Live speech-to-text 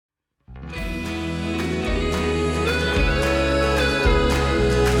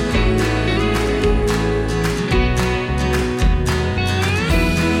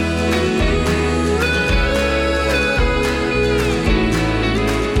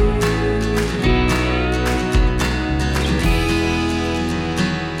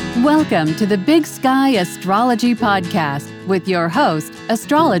Welcome to the Big Sky Astrology Podcast with your host,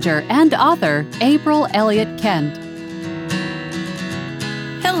 astrologer and author, April Elliott Kent.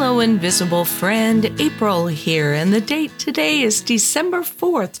 Hello, invisible friend. April here, and the date today is December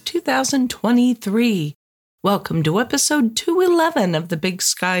 4th, 2023. Welcome to episode 211 of the Big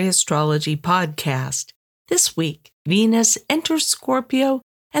Sky Astrology Podcast. This week, Venus enters Scorpio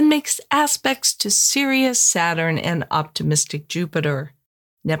and makes aspects to Sirius, Saturn, and optimistic Jupiter.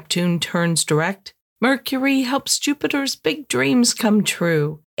 Neptune turns direct, Mercury helps Jupiter's big dreams come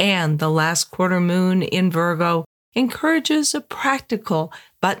true, and the last quarter moon in Virgo encourages a practical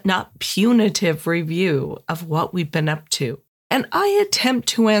but not punitive review of what we've been up to. And I attempt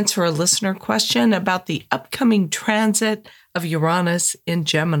to answer a listener question about the upcoming transit of Uranus in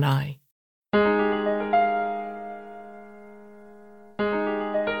Gemini.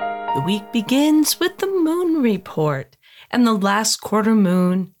 The week begins with the moon report and the last quarter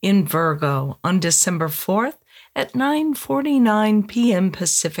moon in Virgo on December 4th at 9:49 p.m.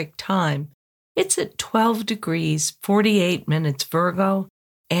 Pacific Time. It's at 12 degrees, 48 minutes Virgo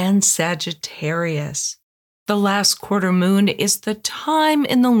and Sagittarius. The last quarter moon is the time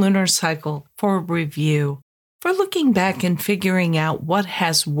in the lunar cycle for review, for looking back and figuring out what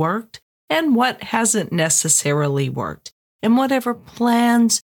has worked and what hasn't necessarily worked, and whatever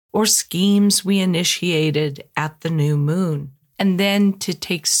plans or schemes we initiated at the new moon, and then to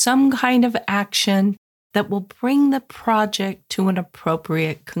take some kind of action that will bring the project to an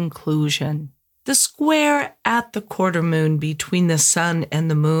appropriate conclusion. The square at the quarter moon between the sun and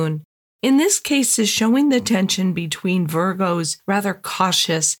the moon, in this case, is showing the tension between Virgo's rather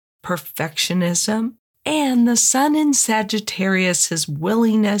cautious perfectionism and the sun in Sagittarius's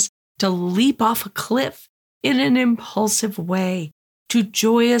willingness to leap off a cliff in an impulsive way, to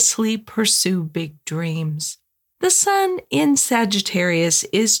joyously pursue big dreams. The sun in Sagittarius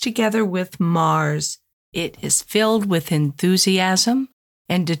is together with Mars. It is filled with enthusiasm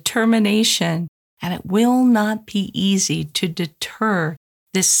and determination, and it will not be easy to deter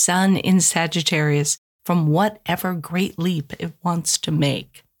this sun in Sagittarius from whatever great leap it wants to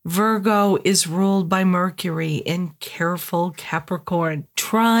make. Virgo is ruled by Mercury in careful Capricorn,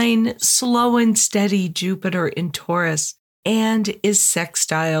 trine slow and steady Jupiter in Taurus, and is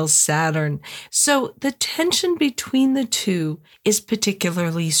sextile Saturn. So the tension between the two is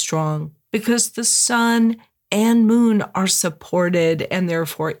particularly strong because the sun and moon are supported and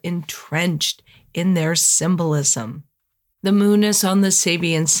therefore entrenched in their symbolism. The moon is on the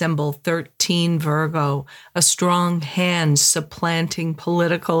Sabian symbol 13 Virgo, a strong hand supplanting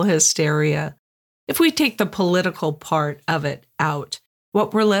political hysteria. If we take the political part of it out,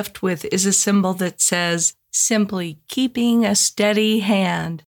 what we're left with is a symbol that says, simply keeping a steady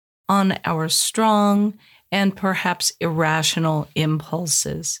hand on our strong and perhaps irrational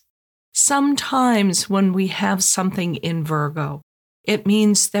impulses. Sometimes when we have something in Virgo, it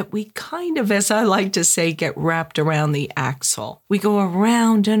means that we kind of, as I like to say, get wrapped around the axle. We go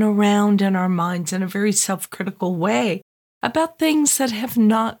around and around in our minds in a very self-critical way about things that have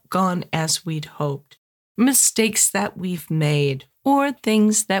not gone as we'd hoped, mistakes that we've made, or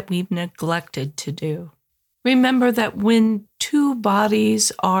things that we've neglected to do. Remember that when two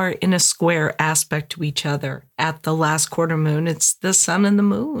bodies are in a square aspect to each other at the last quarter moon, it's the sun and the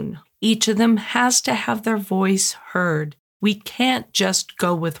moon. Each of them has to have their voice heard. We can't just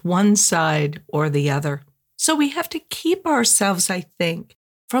go with one side or the other. So we have to keep ourselves, I think,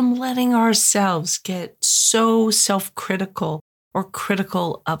 from letting ourselves get so self-critical or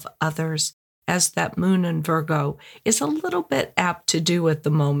critical of others, as that moon in Virgo is a little bit apt to do at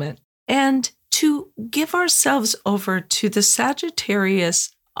the moment. And to give ourselves over to the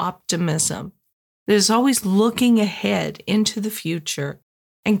Sagittarius optimism that is always looking ahead into the future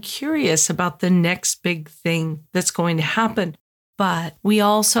and curious about the next big thing that's going to happen. But we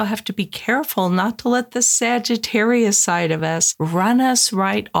also have to be careful not to let the Sagittarius side of us run us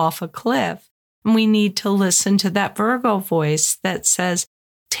right off a cliff. And we need to listen to that Virgo voice that says,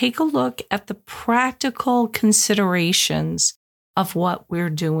 take a look at the practical considerations of what we're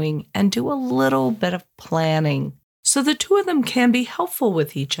doing and do a little bit of planning so the two of them can be helpful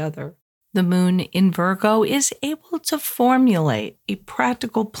with each other. The moon in Virgo is able to formulate a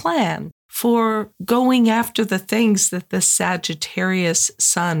practical plan for going after the things that the Sagittarius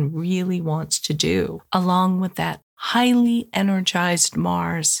sun really wants to do, along with that highly energized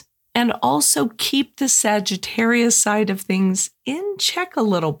Mars, and also keep the Sagittarius side of things in check a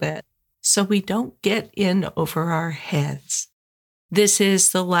little bit so we don't get in over our heads. This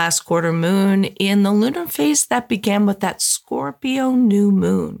is the last quarter moon in the lunar phase that began with that Scorpio new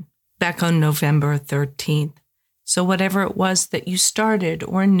moon back on November 13th. So whatever it was that you started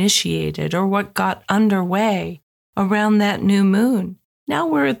or initiated or what got underway around that new moon, now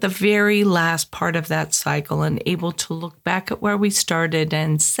we're at the very last part of that cycle and able to look back at where we started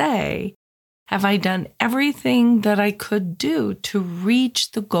and say, have I done everything that I could do to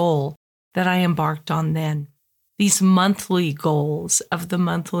reach the goal that I embarked on then? These monthly goals of the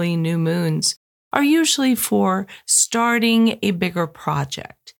monthly new moons are usually for starting a bigger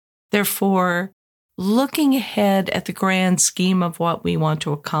project. They're for looking ahead at the grand scheme of what we want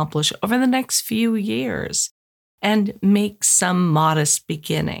to accomplish over the next few years and make some modest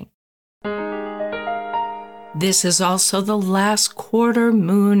beginning. This is also the last quarter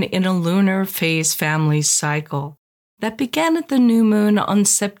moon in a lunar phase family cycle that began at the new moon on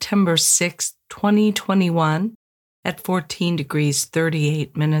September 6, 2021 at 14 degrees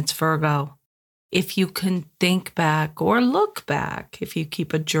 38 minutes Virgo. If you can think back or look back, if you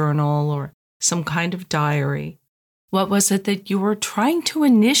keep a journal or some kind of diary, what was it that you were trying to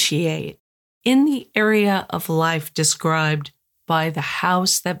initiate in the area of life described by the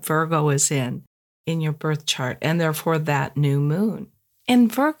house that Virgo is in your birth chart, and therefore that new moon?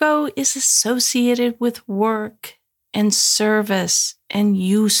 And Virgo is associated with work and service and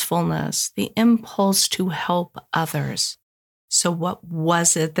usefulness, the impulse to help others. So what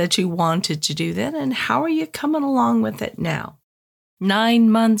was it that you wanted to do then, and how are you coming along with it now?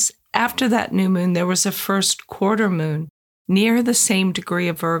 9 months after that new moon, there was a first quarter moon near the same degree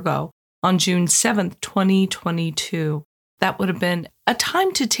of Virgo on June 7th, 2022. That would have been a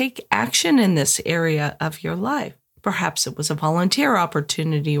time to take action in this area of your life. Perhaps it was a volunteer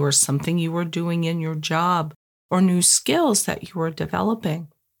opportunity or something you were doing in your job or new skills that you were developing.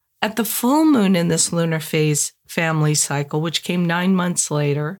 At the full moon in this lunar phase family cycle, which came 9 months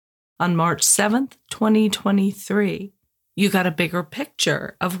later, on March 7th, 2023, you got a bigger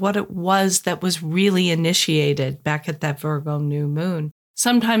picture of what it was that was really initiated back at that Virgo new moon.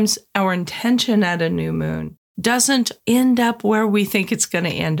 Sometimes our intention at a new moon doesn't end up where we think it's going to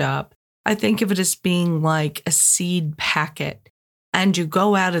end up. I think of it as being like a seed packet. And you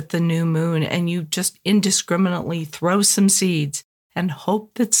go out at the new moon and you just indiscriminately throw some seeds and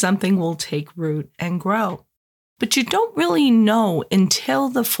hope that something will take root and grow. But you don't really know until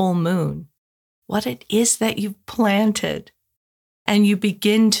the full moon what it is that you've planted. And you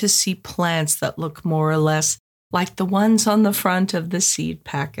begin to see plants that look more or less like the ones on the front of the seed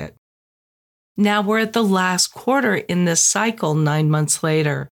packet. Now we're at the last quarter in this cycle 9 months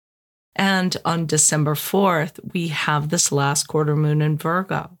later. And on December 4th, we have this last quarter moon in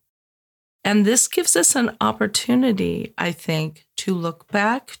Virgo. And this gives us an opportunity, I think, to look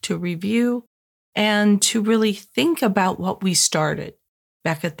back, to review, and to really think about what we started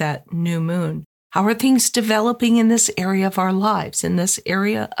back at that new moon. How are things developing in this area of our lives, in this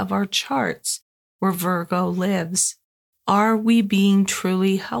area of our charts where Virgo lives? Are we being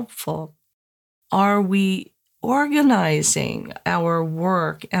truly helpful? Are we organizing our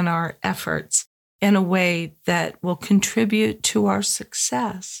work and our efforts in a way that will contribute to our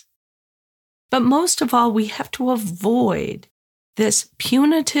success? But most of all, we have to avoid this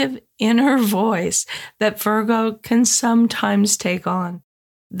punitive inner voice that Virgo can sometimes take on,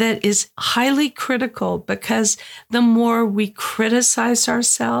 that is highly critical, because the more we criticize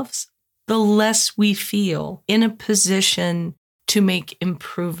ourselves, the less we feel in a position to make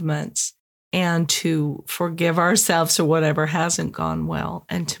improvements and to forgive ourselves for whatever hasn't gone well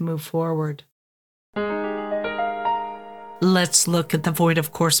and to move forward. Let's look at the void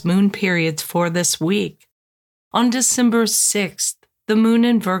of course moon periods for this week. On December 6th, the moon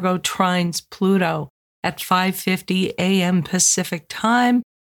in Virgo trines Pluto at 5:50 a.m. Pacific time.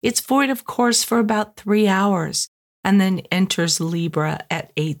 It's void of course for about 3 hours and then enters Libra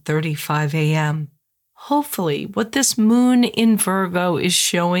at 8:35 a.m. Hopefully, what this moon in Virgo is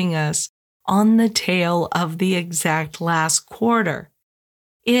showing us on the tail of the exact last quarter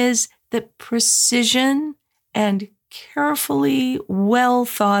is that precision and carefully well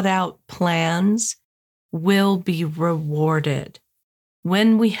thought out plans will be rewarded.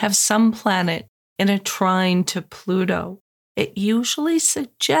 When we have some planet in a trine to Pluto, it usually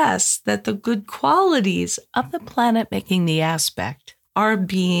suggests that the good qualities of the planet making the aspect are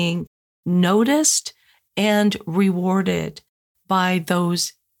being noticed and rewarded by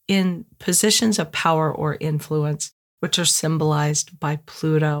those in positions of power or influence, which are symbolized by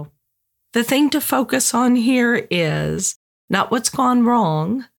Pluto. The thing to focus on here is not what's gone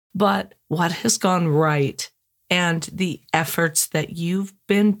wrong, but what has gone right and the efforts that you've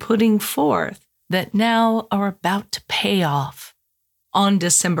been putting forth that now are about to pay off. On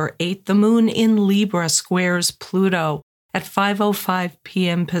December 8th, the moon in Libra squares Pluto at 5:05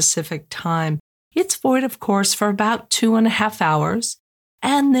 p.m. Pacific time. It's void of course for about 2.5 hours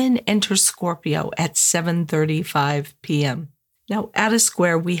and then enters Scorpio at 7:35 p.m. Now, at a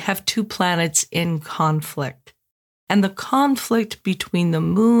square, we have two planets in conflict. And the conflict between the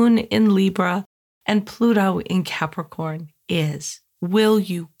moon in Libra and Pluto in Capricorn is, will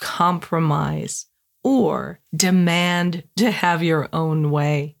you compromise or demand to have your own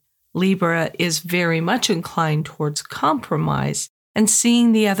way? Libra is very much inclined towards compromise and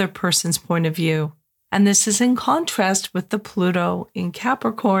seeing the other person's point of view. And this is in contrast with the Pluto in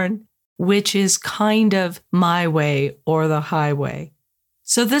Capricorn, which is kind of my way or the highway.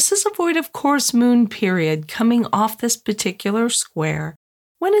 So this is a void of course moon period coming off this particular square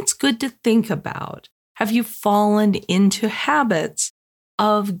when it's good to think about, have you fallen into habits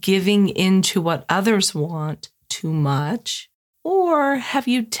of giving into what others want too much? Or have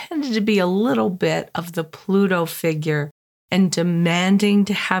you tended to be a little bit of the Pluto figure and demanding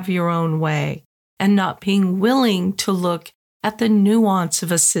to have your own way and not being willing to look at the nuance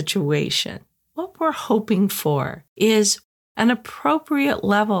of a situation? What we're hoping for is an appropriate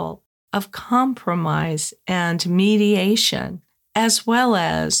level of compromise and mediation, as well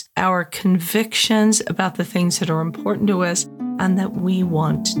as our convictions about the things that are important to us and that we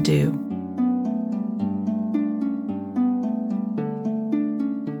want to do.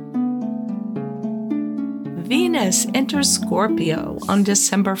 Venus enters Scorpio on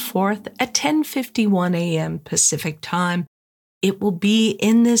December 4th at 10:51 a.m. Pacific Time. It will be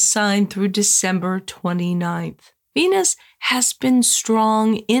in this sign through December 29th. Venus has been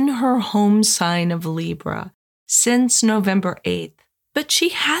strong in her home sign of Libra since November 8th, but she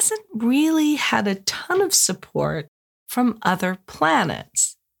hasn't really had a ton of support from other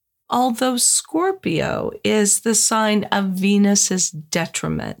planets. Although Scorpio is the sign of Venus's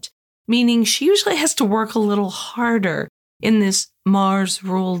detriment, meaning she usually has to work a little harder in this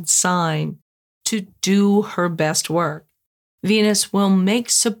Mars-ruled sign to do her best work. Venus will make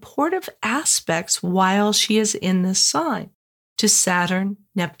supportive aspects while she is in this sign to Saturn,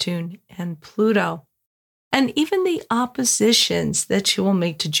 Neptune, and Pluto. And even the oppositions that she will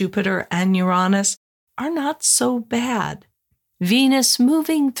make to Jupiter and Uranus are not so bad. Venus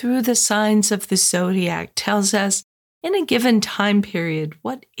moving through the signs of the zodiac tells us in a given time period,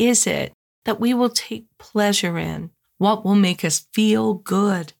 what is it that we will take pleasure in? What will make us feel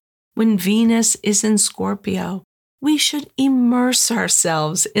good? When Venus is in Scorpio, we should immerse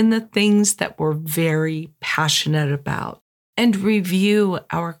ourselves in the things that we're very passionate about and review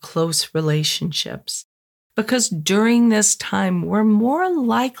our close relationships. Because during this time, we're more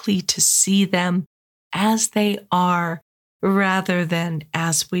likely to see them as they are rather than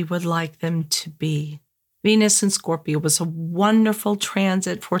as we would like them to be. Venus in Scorpio was a wonderful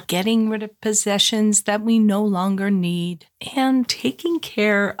transit for getting rid of possessions that we no longer need and taking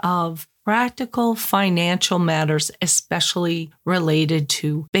care of practical financial matters, especially related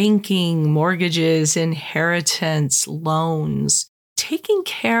to banking, mortgages, inheritance, loans, taking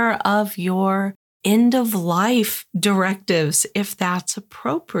care of your end-of-life directives if that's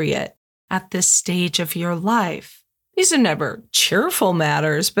appropriate at this stage of your life. These are never cheerful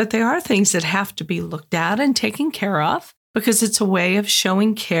matters, but they are things that have to be looked at and taken care of because it's a way of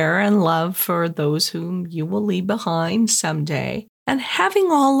showing care and love for those whom you will leave behind someday. And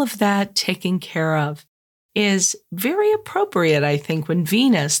having all of that taken care of is very appropriate, I think, when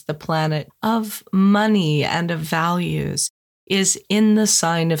Venus, the planet of money and of values, is in the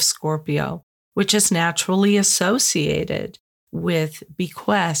sign of Scorpio, which is naturally associated with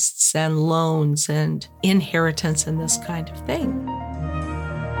bequests and loans and inheritance and this kind of thing.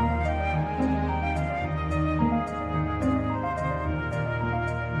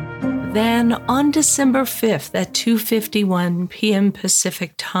 Then on December 5th at 2:51 p.m.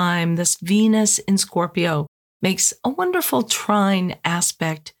 Pacific Time, this Venus in Scorpio makes a wonderful trine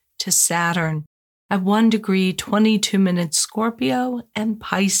aspect to Saturn at 1 degree 22 minutes Scorpio and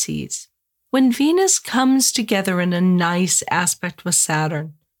Pisces. When Venus comes together in a nice aspect with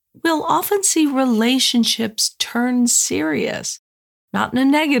Saturn, we'll often see relationships turn serious, not in a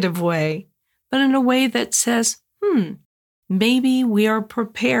negative way, but in a way that says, maybe we are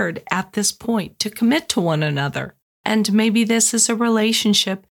prepared at this point to commit to one another. And maybe this is a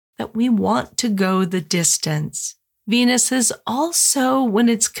relationship that we want to go the distance. Venus is also, when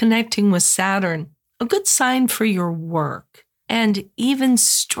it's connecting with Saturn, a good sign for your work. And even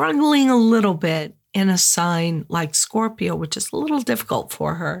struggling a little bit in a sign like Scorpio, which is a little difficult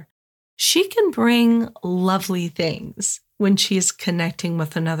for her, she can bring lovely things when she is connecting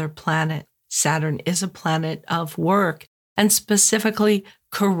with another planet. Saturn is a planet of work and specifically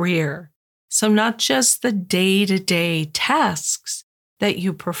career. So not just the day-to-day tasks that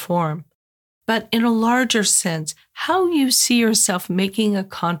you perform, but in a larger sense, how you see yourself making a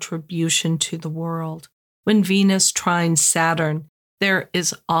contribution to the world. When Venus trines Saturn, there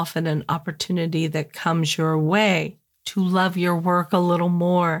is often an opportunity that comes your way to love your work a little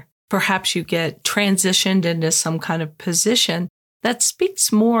more. Perhaps you get transitioned into some kind of position that speaks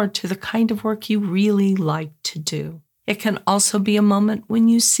more to the kind of work you really like to do. It can also be a moment when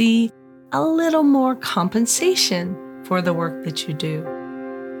you see a little more compensation for the work that you do.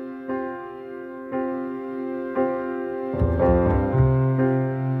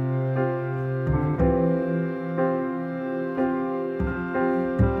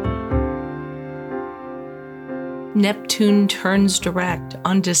 Neptune turns direct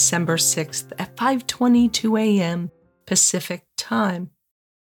on December 6th at 5:22 a.m. Pacific Time.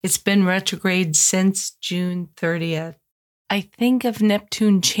 It's been retrograde since June 30th. I think of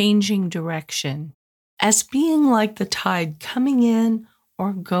Neptune changing direction as being like the tide coming in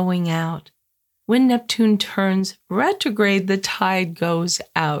or going out. When Neptune turns retrograde, the tide goes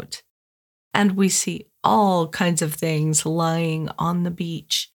out, and we see all kinds of things lying on the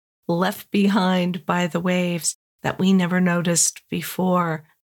beach, left behind by the waves that we never noticed before.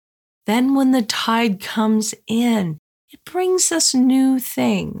 Then when the tide comes in, it brings us new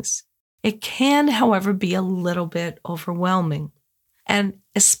things. It can, however, be a little bit overwhelming, and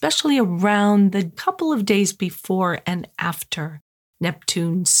especially around the couple of days before and after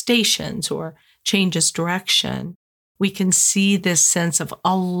Neptune stations or changes direction, we can see this sense of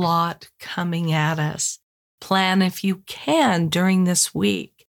a lot coming at us. Plan, if you can, during this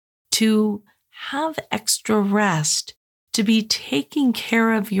week to have extra rest, to be taking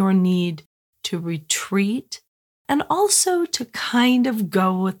care of your need to retreat, and also to kind of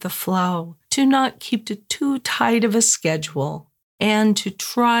go with the flow, to not keep to too tight of a schedule, and to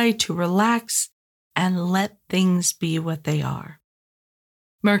try to relax and let things be what they are.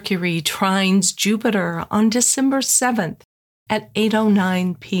 Mercury trines Jupiter on December 7th at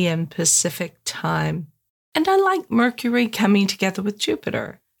 8:09 p.m. Pacific Time. And I like Mercury coming together with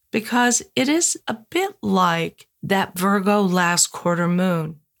Jupiter, because it is a bit like that Virgo last quarter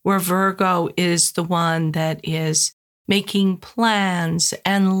moon, where Virgo is the one that is making plans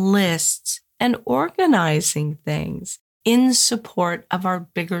and lists and organizing things in support of our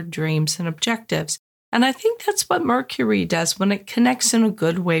bigger dreams and objectives. And I think that's what Mercury does when it connects in a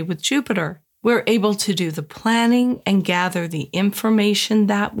good way with Jupiter. We're able to do the planning and gather the information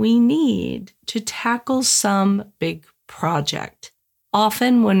that we need to tackle some big project.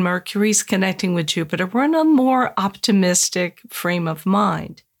 Often when Mercury's connecting with Jupiter, we're in a more optimistic frame of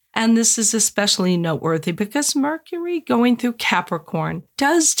mind. And this is especially noteworthy because Mercury going through Capricorn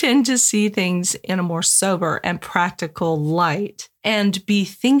does tend to see things in a more sober and practical light and be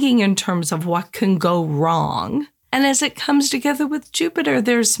thinking in terms of what can go wrong. And as it comes together with Jupiter,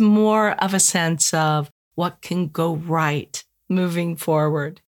 there's more of a sense of what can go right moving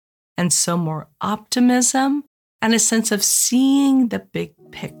forward. And so more optimism and a sense of seeing the big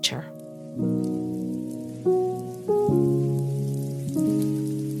picture.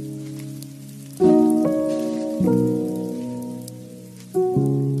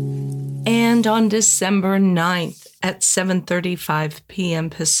 And on December 9th at 7:35 p.m.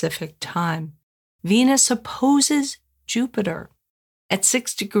 Pacific Time, Venus opposes Jupiter at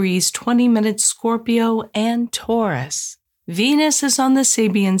 6 degrees 20 minutes Scorpio and Taurus. Venus is on the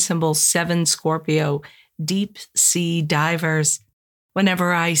Sabian symbol 7 Scorpio, deep sea divers.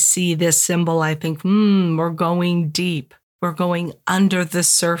 Whenever I see this symbol, I think, we're going deep. We're going under the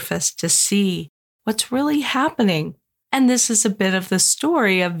surface to see what's really happening. And this is a bit of the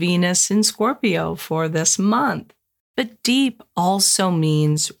story of Venus in Scorpio for this month. But deep also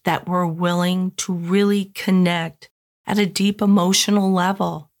means that we're willing to really connect at a deep emotional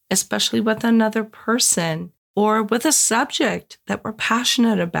level, especially with another person or with a subject that we're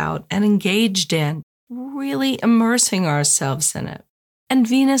passionate about and engaged in, really immersing ourselves in it. And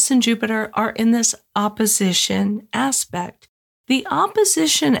Venus and Jupiter are in this opposition aspect. The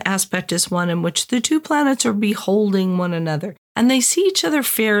opposition aspect is one in which the two planets are beholding one another, and they see each other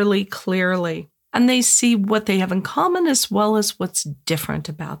fairly clearly, and they see what they have in common as well as what's different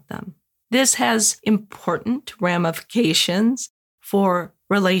about them. This has important ramifications for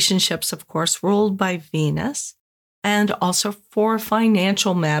relationships, of course, ruled by Venus, and also for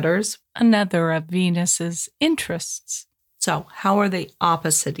financial matters, another of Venus's interests. So how are they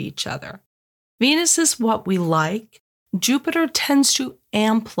opposite each other? Venus is what we like. Jupiter tends to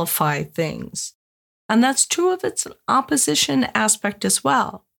amplify things, and that's true of its opposition aspect as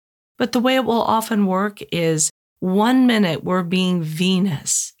well. But the way it will often work is 1 minute we're being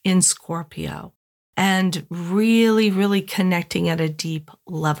Venus in Scorpio and really, really connecting at a deep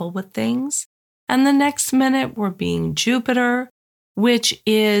level with things. And the next minute, we're being Jupiter, which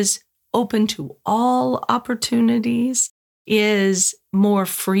is open to all opportunities, is more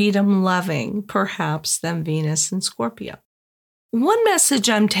freedom-loving, perhaps, than Venus and Scorpio. One message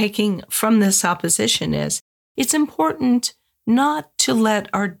I'm taking from this opposition is it's important not to let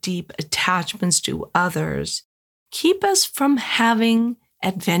our deep attachments to others keep us from having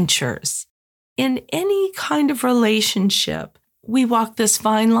adventures. In any kind of relationship, we walk this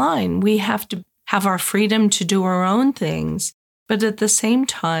fine line. We have to have our freedom to do our own things, but at the same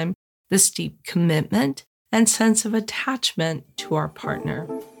time, this deep commitment and sense of attachment to our partner.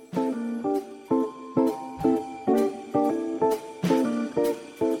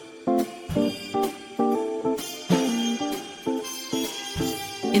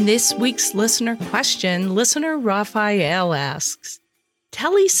 In this week's listener question, listener Raphael asks,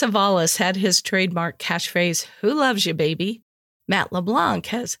 Telly Savalas had his trademark catchphrase, "Who loves you, baby?" Matt LeBlanc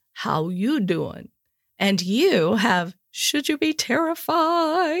has, "How you doing?" And you have, "Should you be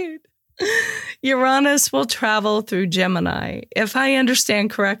terrified?" Uranus will travel through Gemini, if I understand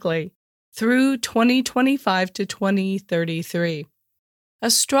correctly, through 2025 to 2033.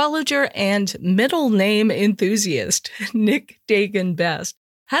 Astrologer and middle name enthusiast Nick Dagan-Best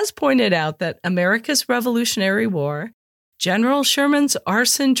has pointed out that America's Revolutionary War, General Sherman's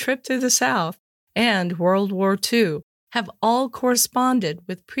arson trip through the South, and World War II have all corresponded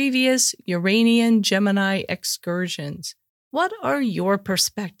with previous Uranian Gemini excursions. What are your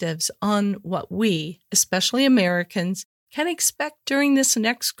perspectives on what we, especially Americans, can expect during this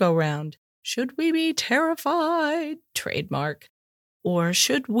next go-round? Should we be terrified? Trademark. Or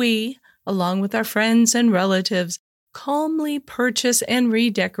should we, along with our friends and relatives, calmly purchase and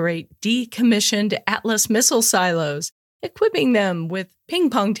redecorate decommissioned Atlas missile silos, equipping them with ping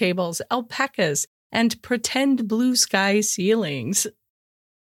pong tables, alpacas, and pretend blue sky ceilings?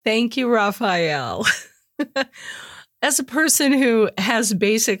 Thank you, Raphael. As a person who has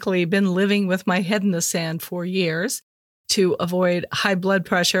basically been living with my head in the sand for years to avoid high blood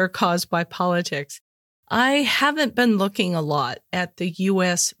pressure caused by politics, I haven't been looking a lot at the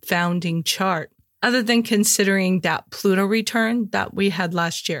U.S. founding chart, other than considering that Pluto return that we had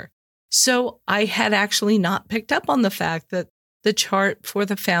last year. So I had actually not picked up on the fact that the chart for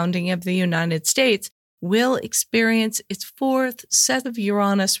the founding of the United States will experience its fourth set of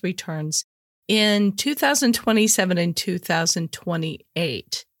Uranus returns in 2027 and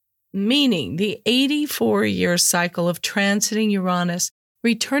 2028, meaning the 84-year cycle of transiting Uranus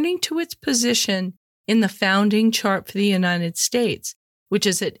returning to its position in the founding chart for the United States, which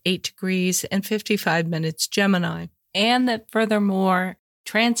is at 8 degrees and 55 minutes Gemini, and that furthermore,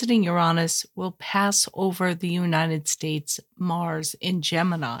 transiting Uranus will pass over the United States Mars in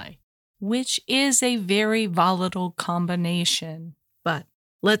Gemini, which is a very volatile combination. But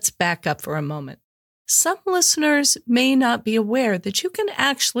let's back up for a moment. Some listeners may not be aware that you can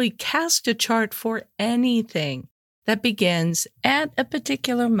actually cast a chart for anything that begins at a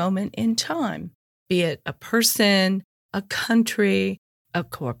particular moment in time, be it a person, a country, a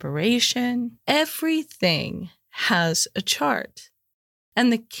corporation. Everything has a chart.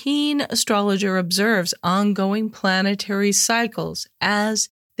 And the keen astrologer observes ongoing planetary cycles as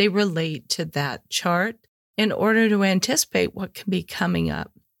they relate to that chart in order to anticipate what can be coming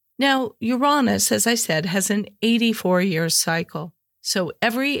up. Now, Uranus, as I said, has an 84-year cycle. So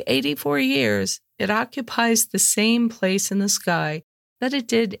every 84 years, it occupies the same place in the sky that it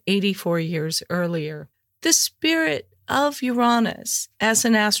did 84 years earlier. The spirit of Uranus as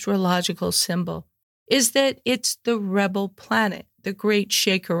an astrological symbol is that it's the rebel planet, the great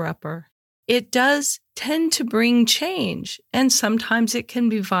shaker-upper. It does tend to bring change, and sometimes it can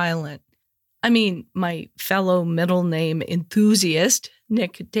be violent. I mean, my fellow middle name enthusiast,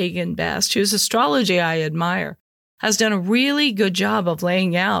 Nick Dagan-Best, whose astrology I admire, has done a really good job of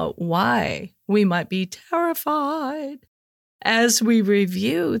laying out why we might be terrified as we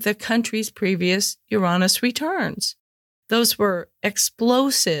review the country's previous Uranus returns. Those were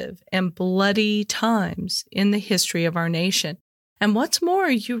explosive and bloody times in the history of our nation. And what's more,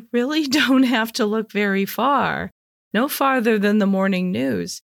 you really don't have to look very far, no farther than the morning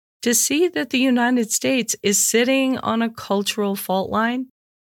news, to see that the United States is sitting on a cultural fault line,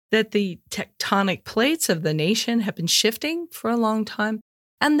 that the tectonic plates of the nation have been shifting for a long time,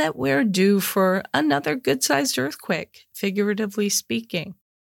 and that we're due for another good-sized earthquake, figuratively speaking.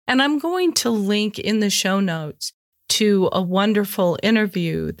 And I'm going to link in the show notes to a wonderful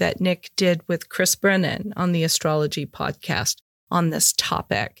interview that Nick did with Chris Brennan on the Astrology Podcast on this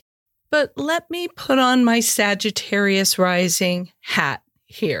topic. But let me put on my Sagittarius rising hat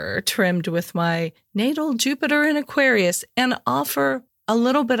here, trimmed with my natal Jupiter in Aquarius, and offer a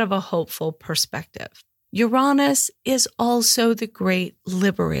little bit of a hopeful perspective. Uranus is also the great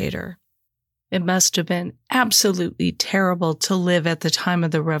liberator. It must have been absolutely terrible to live at the time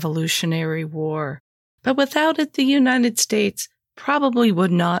of the Revolutionary War. But without it, the United States probably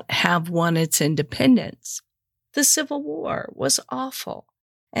would not have won its independence. The Civil War was awful,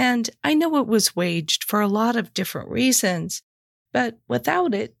 and I know it was waged for a lot of different reasons, but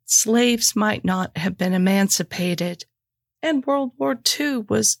without it, slaves might not have been emancipated. And World War II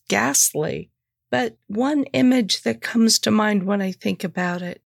was ghastly, but one image that comes to mind when I think about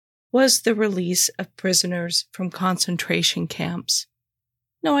it was the release of prisoners from concentration camps.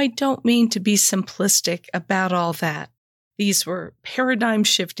 No, I don't mean to be simplistic about all that. These were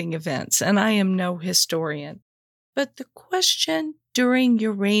paradigm-shifting events, and I am no historian. But the question during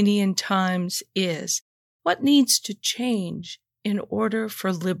Uranian times is, what needs to change in order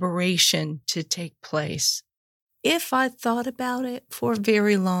for liberation to take place? If I thought about it for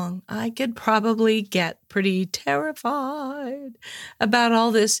very long, I could probably get pretty terrified about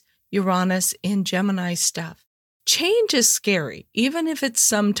all this Uranus in Gemini stuff. Change is scary, even if it's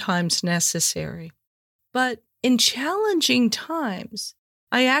sometimes necessary. But in challenging times,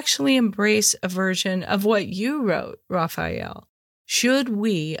 I actually embrace a version of what you wrote, Raphael. Should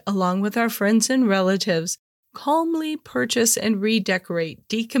we, along with our friends and relatives, calmly purchase and redecorate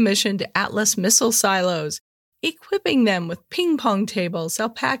decommissioned Atlas missile silos, equipping them with ping pong tables,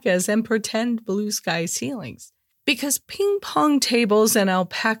 alpacas, and pretend blue sky ceilings? Because ping pong tables and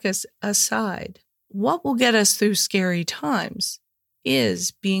alpacas aside, what will get us through scary times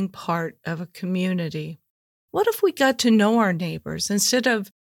is being part of a community. What if we got to know our neighbors instead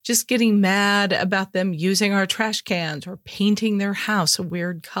of just getting mad about them using our trash cans or painting their house a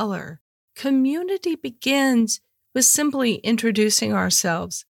weird color? Community begins with simply introducing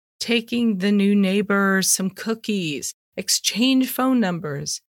ourselves, taking the new neighbor some cookies, exchange phone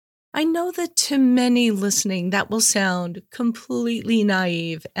numbers. I know that to many listening, that will sound completely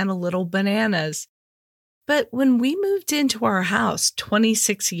naive and a little bananas. But when we moved into our house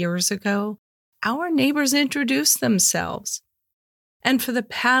 26 years ago, our neighbors introduced themselves. And for the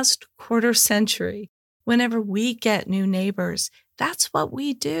past quarter century, whenever we get new neighbors, that's what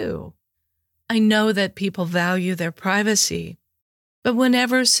we do. I know that people value their privacy, but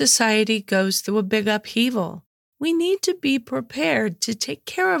whenever society goes through a big upheaval, we need to be prepared to take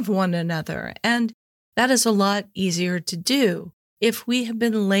care of one another, and that is a lot easier to do if we have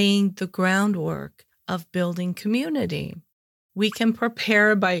been laying the groundwork of building community. We can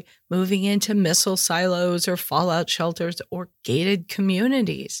prepare by moving into missile silos or fallout shelters or gated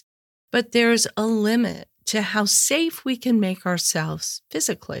communities, but there's a limit to how safe we can make ourselves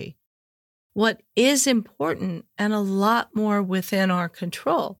physically. What is important and a lot more within our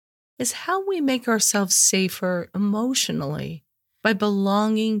control is how we make ourselves safer emotionally by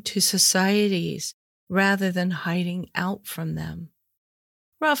belonging to societies rather than hiding out from them.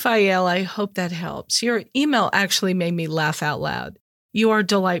 Raphael, I hope that helps. Your email actually made me laugh out loud. You are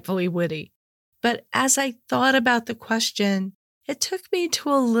delightfully witty. But as I thought about the question, it took me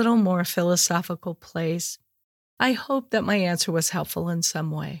to a little more philosophical place. I hope that my answer was helpful in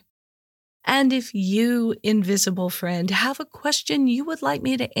some way. And if you, invisible friend, have a question you would like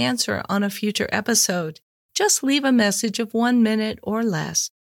me to answer on a future episode, just leave a message of 1 minute or less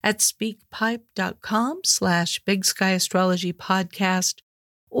at speakpipe.com/Big Sky Astrology Podcast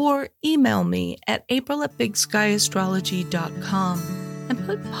or email me at april@bigskyAstrology.com and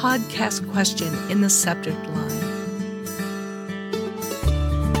put podcast question in the subject line.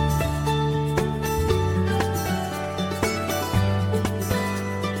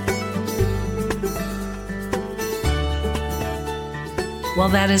 Well,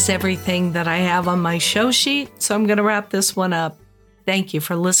 that is everything that I have on my show sheet, so I'm going to wrap this one up. Thank you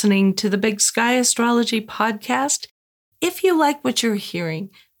for listening to the Big Sky Astrology Podcast. If you like what you're hearing,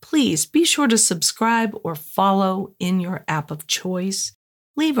 please be sure to subscribe or follow in your app of choice.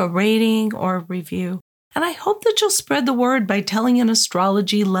 Leave a rating or a review, and I hope that you'll spread the word by telling an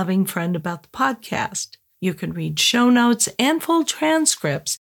astrology-loving friend about the podcast. You can read show notes and full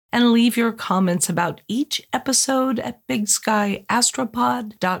transcripts and leave your comments about each episode at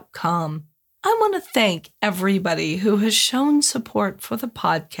bigskyastropod.com. I want to thank everybody who has shown support for the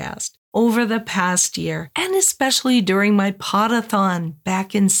podcast over the past year, and especially during my podathon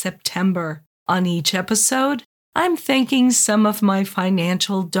back in September. On each episode, I'm thanking some of my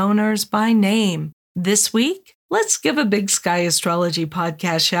financial donors by name. This week, let's give a Big Sky Astrology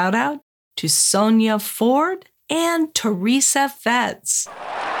Podcast shout out to Sonia Ford and Teresa Fetz.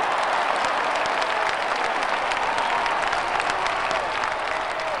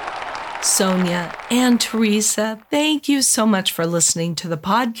 Sonia and Teresa, thank you so much for listening to the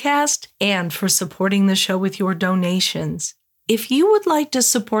podcast and for supporting the show with your donations. If you would like to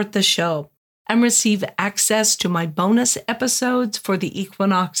support the show and receive access to my bonus episodes for the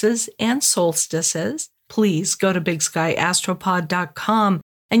equinoxes and solstices, please go to bigskyastropod.com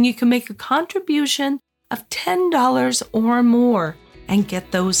and you can make a contribution of $10 or more and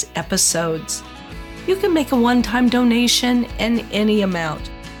get those episodes. You can make a one-time donation in any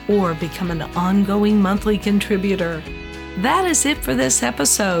amount or become an ongoing monthly contributor. That is it for this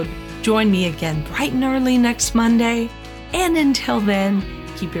episode. Join me again bright and early next Monday. And until then,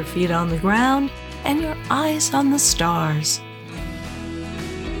 keep your feet on the ground and your eyes on the stars.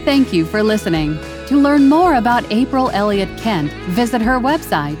 Thank you for listening. To learn more about April Elliott Kent, visit her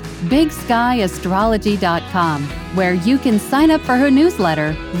website, bigskyAstrology.com, where you can sign up for her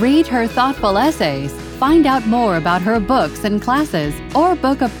newsletter, read her thoughtful essays, find out more about her books and classes, or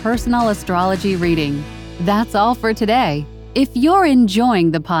book a personal astrology reading. That's all for today. If you're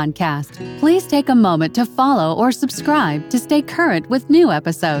enjoying the podcast, please take a moment to follow or subscribe to stay current with new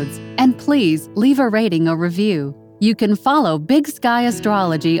episodes. And please leave a rating or review. You can follow Big Sky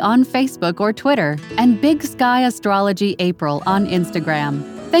Astrology on Facebook or Twitter, and Big Sky Astrology April on Instagram.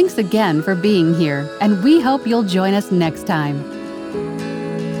 Thanks again for being here, and we hope you'll join us next time.